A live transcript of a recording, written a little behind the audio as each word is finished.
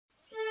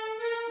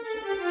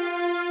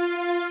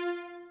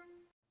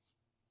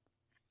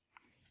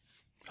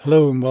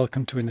Hello and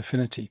welcome to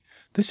Affinity.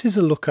 This is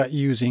a look at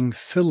using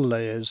fill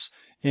layers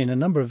in a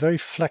number of very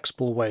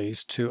flexible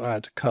ways to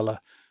add colour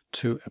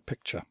to a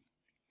picture.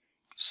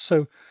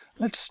 So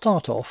let's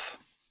start off.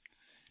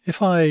 If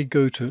I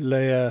go to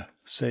layer,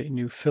 say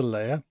new fill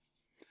layer,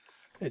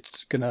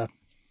 it's going to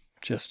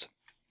just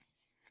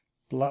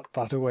blot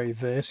that away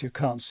there so you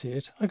can't see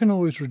it. I can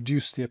always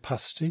reduce the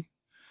opacity,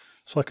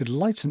 so I could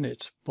lighten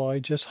it by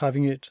just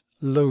having it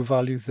low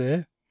value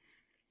there,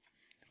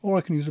 or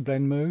I can use a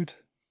blend mode.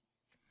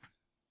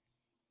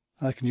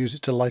 I can use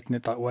it to lighten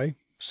it that way.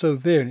 So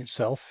there in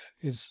itself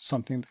is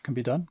something that can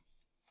be done.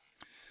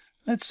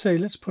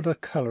 Let's put a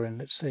colour in.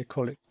 Let's say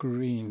call it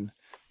green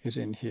is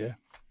in here.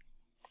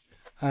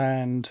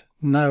 And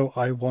now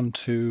I want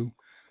to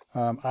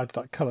add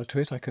that colour to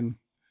it. I can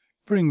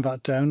bring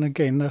that down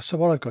again. Now, so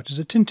what I've got is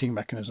a tinting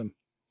mechanism.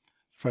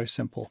 Very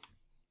simple.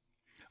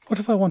 What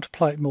if I want to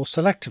apply it more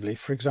selectively,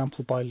 for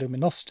example by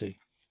luminosity?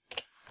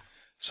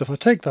 So if I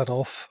take that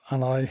off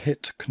and I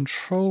hit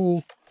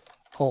Control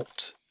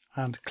Alt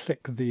and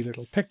click the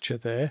little picture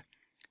there,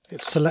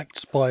 it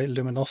selects by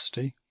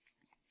luminosity.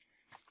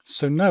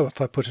 So now if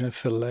I put in a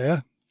fill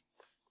layer,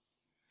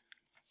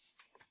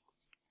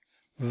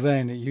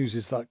 then it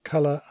uses that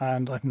colour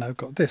and I've now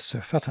got this. So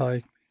if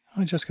I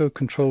just go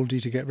Control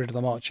D to get rid of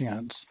the marching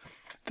ants.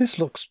 This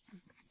looks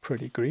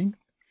pretty green.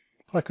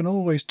 I can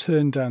always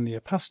turn down the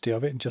opacity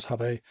of it and just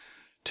have a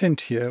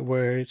tint here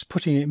where it's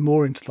putting it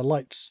more into the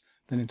lights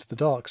than into the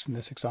darks in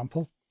this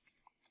example.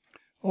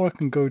 Or I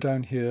can go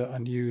down here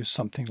and use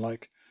something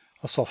like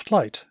a soft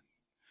light,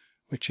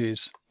 which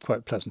is quite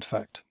a pleasant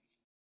effect.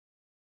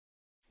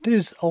 There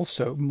is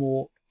also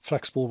more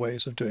flexible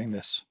ways of doing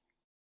this.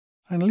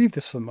 I'm going to leave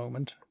this for a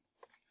moment,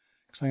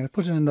 because I'm going to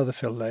put in another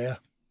fill layer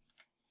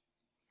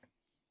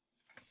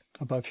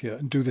above here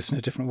and do this in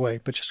a different way,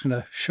 but just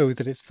going to show you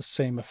that it's the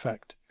same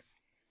effect.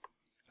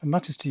 And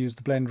that is to use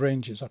the blend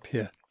ranges up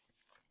here.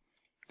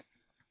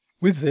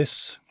 With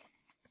this,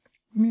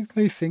 you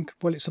may think,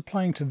 well, it's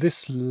applying to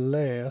this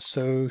layer,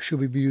 so should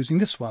we be using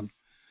this one?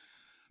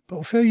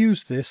 But if I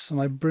use this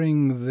and I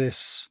bring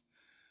this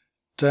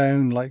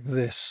down like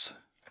this,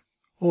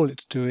 all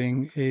it's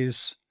doing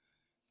is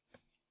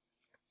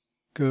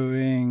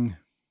going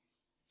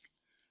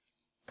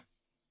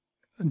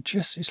and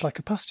just, it's like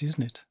opacity,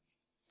 isn't it?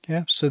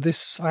 Yeah, so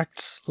this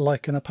acts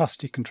like an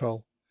opacity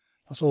control.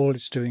 That's all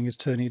it's doing, is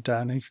turning it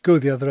down. And if you go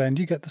the other end,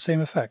 you get the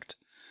same effect.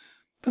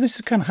 But this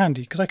is kind of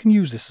handy because I can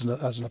use this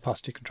as an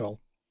opacity control.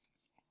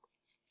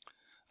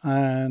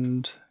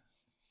 And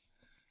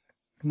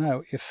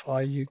now if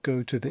I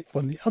go to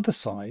on the other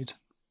side,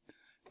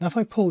 now if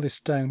I pull this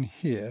down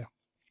here,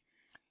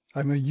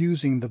 I'm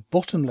using the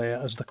bottom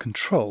layer as the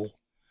control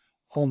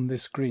on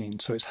this green,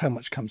 so it's how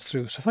much comes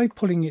through. So if I'm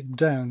pulling it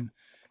down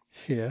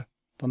here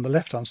on the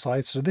left hand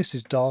side, so this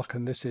is dark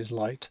and this is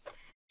light.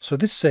 So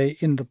this, say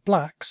in the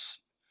blacks,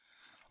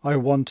 I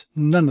want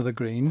none of the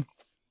green.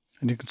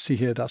 And you can see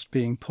here that's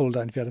being pulled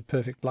down. If you had a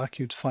perfect black,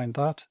 you'd find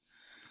that.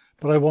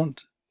 But I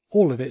want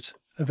all of it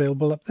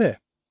available up there.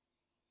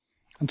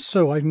 And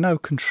so I'm now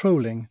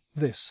controlling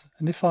this.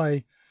 And if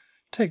I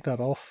take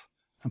that off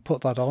and put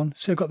that on,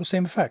 see, I've got the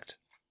same effect.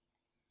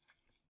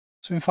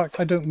 So in fact,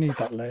 I don't need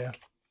that layer.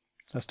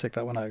 Let's take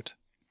that one out.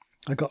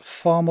 I've got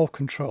far more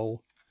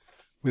control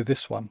with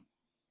this one.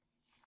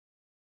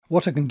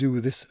 What I can do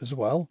with this as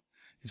well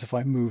is if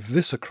I move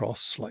this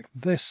across like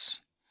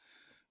this,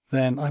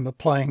 then I'm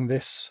applying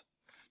this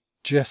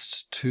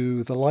just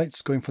to the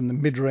lights, going from the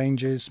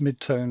mid-ranges,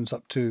 mid-tones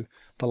up to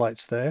the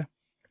lights there.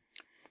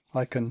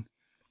 I can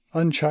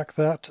uncheck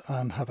that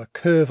and have a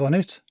curve on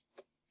it.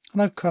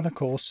 And I can, of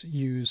course,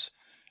 use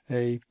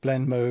a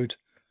blend mode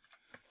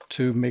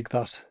to make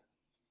that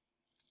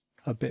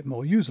a bit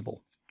more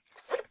usable.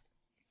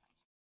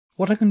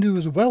 What I can do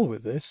as well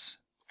with this,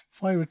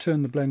 if I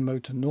return the blend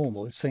mode to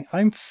normal, it's saying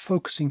I'm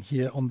focusing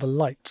here on the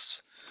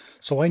lights.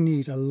 So I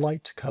need a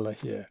light color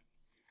here.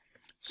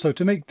 So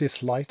to make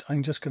this light,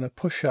 I'm just going to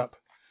push up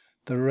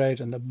the red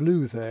and the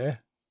blue there.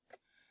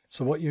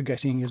 So what you're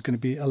getting is going to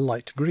be a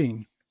light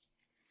green.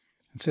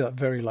 And see that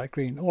very light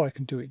green. Or I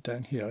can do it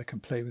down here. I can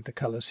play with the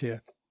colors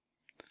here.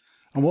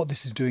 And what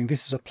this is doing,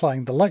 this is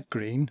applying the light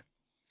green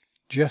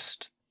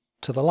just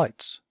to the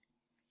lights.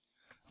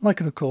 And I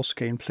can, of course,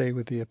 again play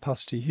with the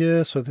opacity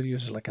here so that it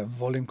uses like a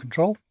volume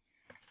control.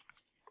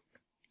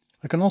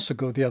 I can also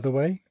go the other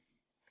way,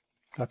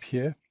 up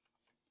here,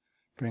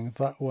 bring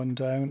that one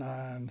down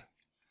and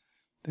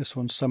this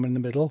one's somewhere in the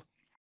middle.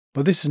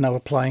 But this is now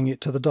applying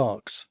it to the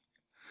darks.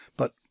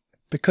 But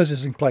because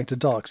it's applying to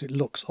darks, it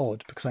looks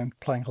odd because I'm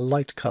applying a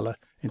light colour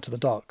into the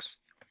darks.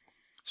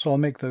 So I'll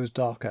make those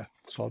darker.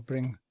 So I'll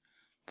bring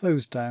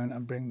those down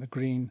and bring the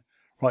green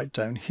right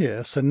down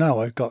here. So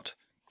now I've got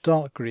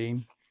dark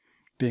green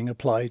being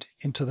applied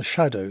into the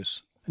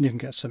shadows. And you can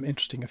get some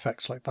interesting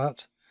effects like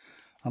that.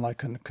 And I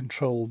can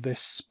control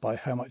this by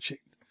how much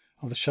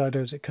of the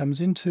shadows it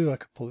comes into. I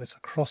could pull this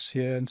across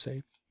here and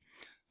say,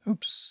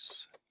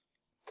 oops.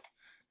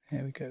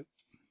 There we go.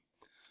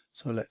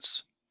 So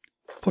let's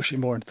push it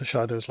more into the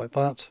shadows like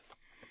that.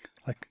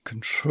 I can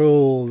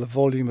control the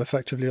volume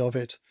effectively of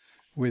it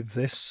with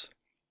this.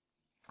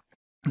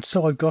 And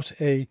so I've got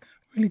a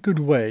really good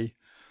way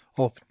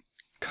of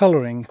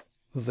colouring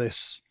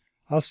this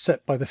as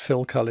set by the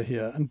fill colour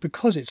here. And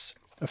because it's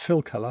a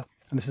fill colour,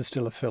 and this is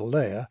still a fill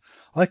layer,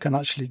 I can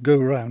actually go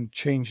around,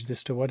 change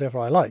this to whatever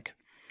I like.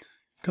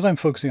 Because I'm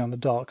focusing on the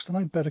darks, then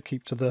I'd better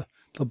keep to the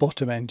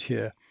bottom end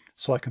here,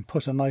 so I can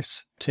put a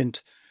nice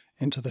tint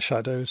into the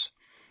shadows.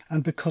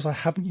 And because I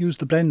haven't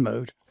used the blend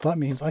mode, that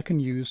means I can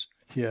use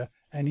here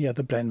any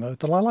other blend mode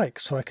that I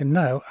like. So I can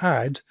now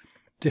add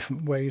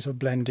different ways of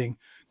blending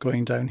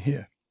going down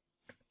here.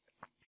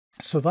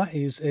 So that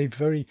is a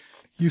very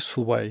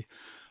useful way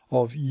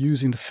of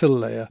using the fill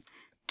layer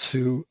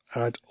to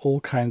add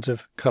all kinds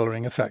of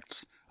colouring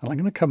effects. And I'm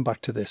going to come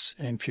back to this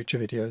in future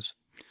videos.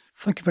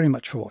 Thank you very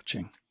much for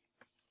watching.